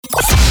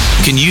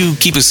Can you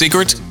keep a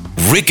secret?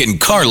 Rick and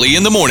Carly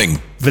in the morning.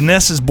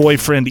 Vanessa's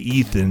boyfriend,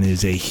 Ethan,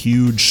 is a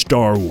huge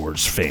Star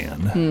Wars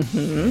fan.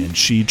 And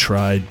she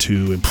tried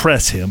to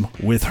impress him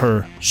with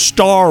her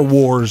Star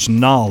Wars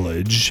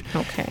knowledge.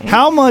 Okay.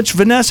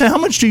 Vanessa, how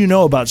much do you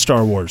know about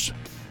Star Wars?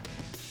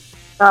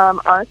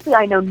 Honestly,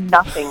 I know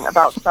nothing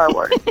about Star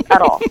Wars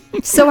at all.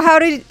 So how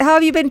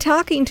have you been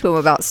talking to him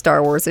about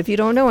Star Wars if you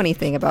don't know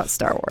anything about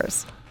Star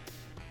Wars?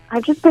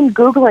 I've just been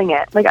Googling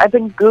it. I've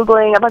been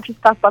Googling a bunch of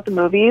stuff about the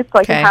movies so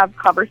I can have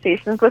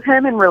conversations with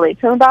him and relate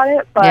to him about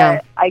it,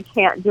 but I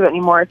can't do it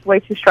anymore. It's way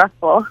too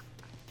stressful.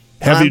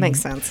 That makes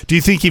sense. Do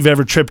you think you've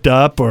ever tripped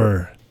up,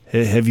 or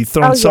have you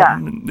thrown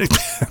something? Yeah.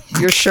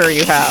 You're sure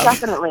you have?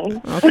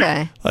 Definitely.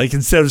 Okay. Like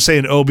instead of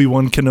saying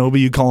Obi-Wan Kenobi,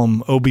 you call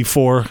him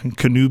Obi-4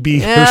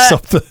 Kenobi or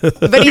something.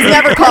 But he's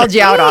never called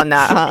you out on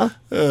that, huh?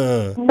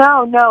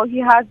 No, he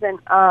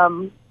hasn't.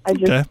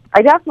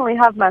 I definitely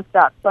have messed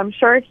up. So I'm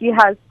sure he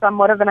has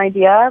somewhat of an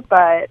idea,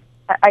 but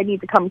I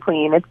need to come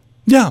clean. It's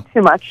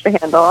too much to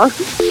handle.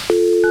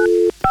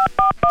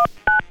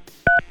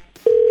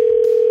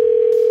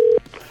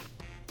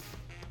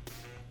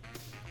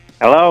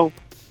 Hello?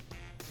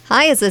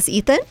 Hi, is this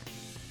Ethan?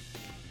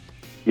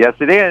 Yes,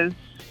 it is.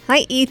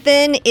 Hi,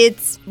 Ethan.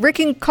 It's Rick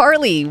and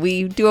Carly.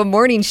 We do a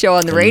morning show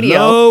on the radio.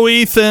 Hello,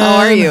 Ethan. How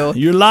are you?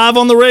 You're live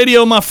on the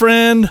radio, my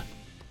friend.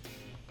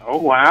 Oh,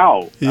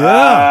 wow.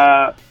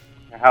 Yeah.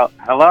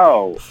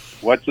 Hello.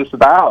 What's this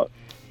about?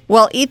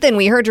 Well, Ethan,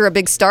 we heard you're a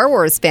big Star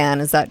Wars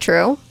fan. Is that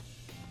true?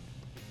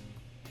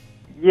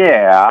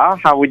 Yeah.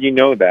 How would you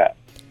know that?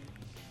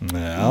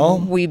 Well,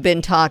 we've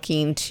been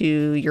talking to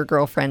your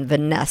girlfriend,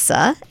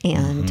 Vanessa,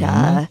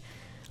 and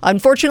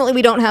unfortunately,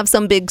 we don't have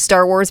some big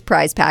Star Wars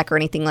prize pack or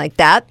anything like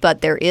that, but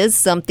there is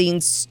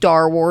something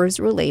Star Wars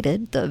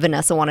related that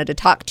Vanessa wanted to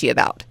talk to you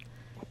about.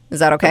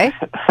 Is that okay?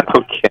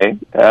 Okay.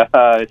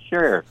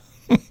 Sure.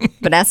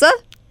 Vanessa?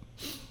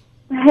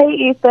 Hey,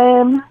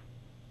 Ethan.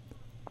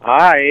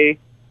 Hi.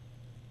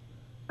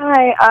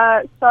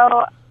 Hi.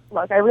 So,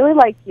 look, I really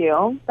like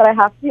you, but I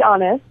have to be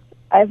honest.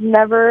 I've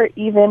never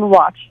even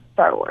watched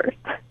Star Wars.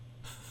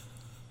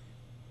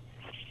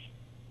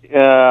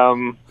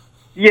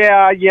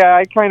 Yeah,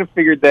 I kind of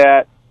figured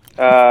that.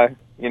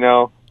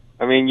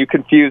 You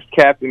confused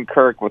Captain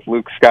Kirk with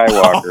Luke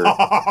Skywalker.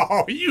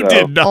 Oh, you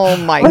did not. Oh,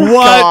 my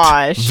What?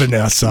 gosh.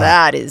 Vanessa.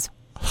 That is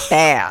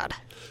bad.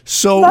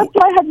 So, that's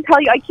why I had to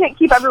tell you. I can't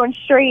keep everyone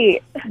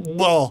straight.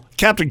 well,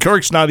 Captain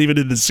Kirk's not even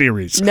in the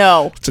series.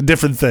 No. It's a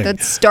different thing.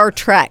 That's Star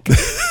Trek.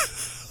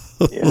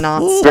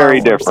 Not Star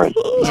Very Wars. different.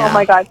 Yeah. Oh,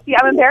 my God. See,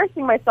 I'm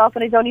embarrassing myself,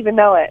 and I don't even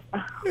know it.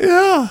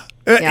 Yeah.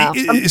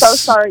 I'm so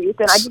sorry,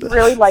 Ethan. I just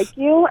really like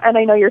you, and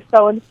I know you're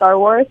so into Star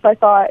Wars, so I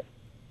thought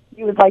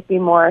you would like me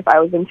more if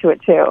I was into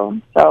it,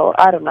 too. So,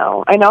 I don't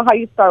know. I know how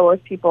you Star Wars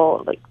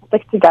people,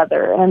 stick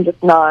together, and I'm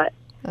just not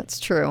That's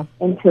true.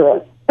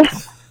 into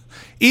it.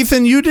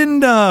 Ethan, you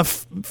didn't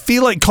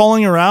feel like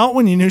calling her out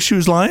when you knew she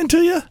was lying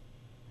to you?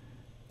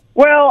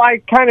 Well, I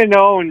kind of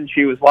known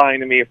she was lying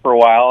to me for a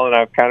while, and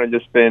I've kind of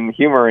just been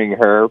humoring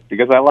her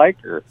because I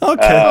like her.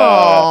 Okay.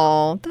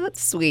 Oh,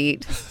 that's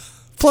sweet.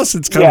 Plus,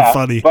 it's kind of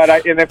funny. But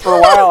for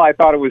a while, I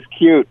thought it was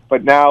cute.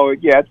 But now,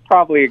 it's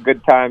probably a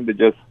good time to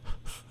just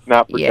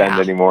not pretend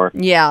anymore.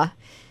 Yeah.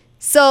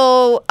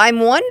 So I'm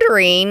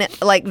wondering,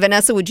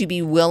 Vanessa, would you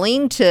be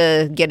willing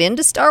to get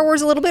into Star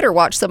Wars a little bit or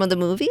watch some of the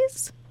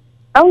movies?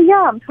 Oh,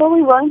 yeah, I'm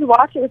totally willing to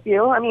watch it with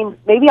you. I mean,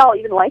 maybe I'll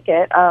even like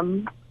it.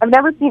 I've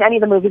never seen any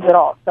of the movies at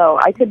all, so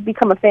I could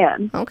become a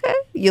fan. Okay.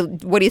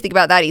 What do you think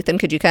about that, Ethan?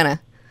 Could you kind of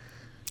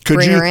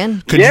bring her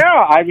in?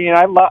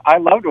 I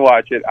love to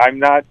watch it. I'm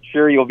not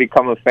sure you'll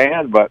become a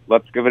fan, but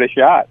let's give it a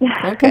shot.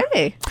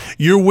 Okay.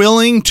 You're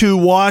willing to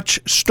watch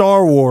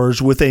Star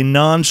Wars with a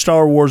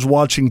non-Star Wars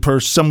watching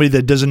person, somebody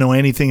that doesn't know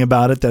anything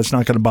about it, that's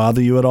not going to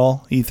bother you at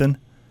all, Ethan?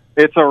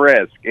 It's a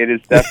risk. It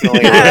is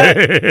definitely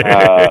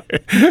a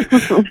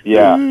risk.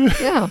 Yeah.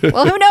 Yeah.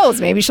 Well, who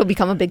knows? Maybe she'll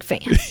become a big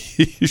fan.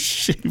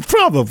 She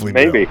probably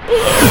Maybe.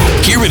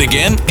 Hear it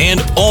again and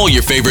all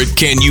your favorite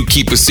Can You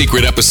Keep a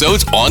Secret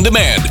episodes on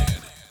demand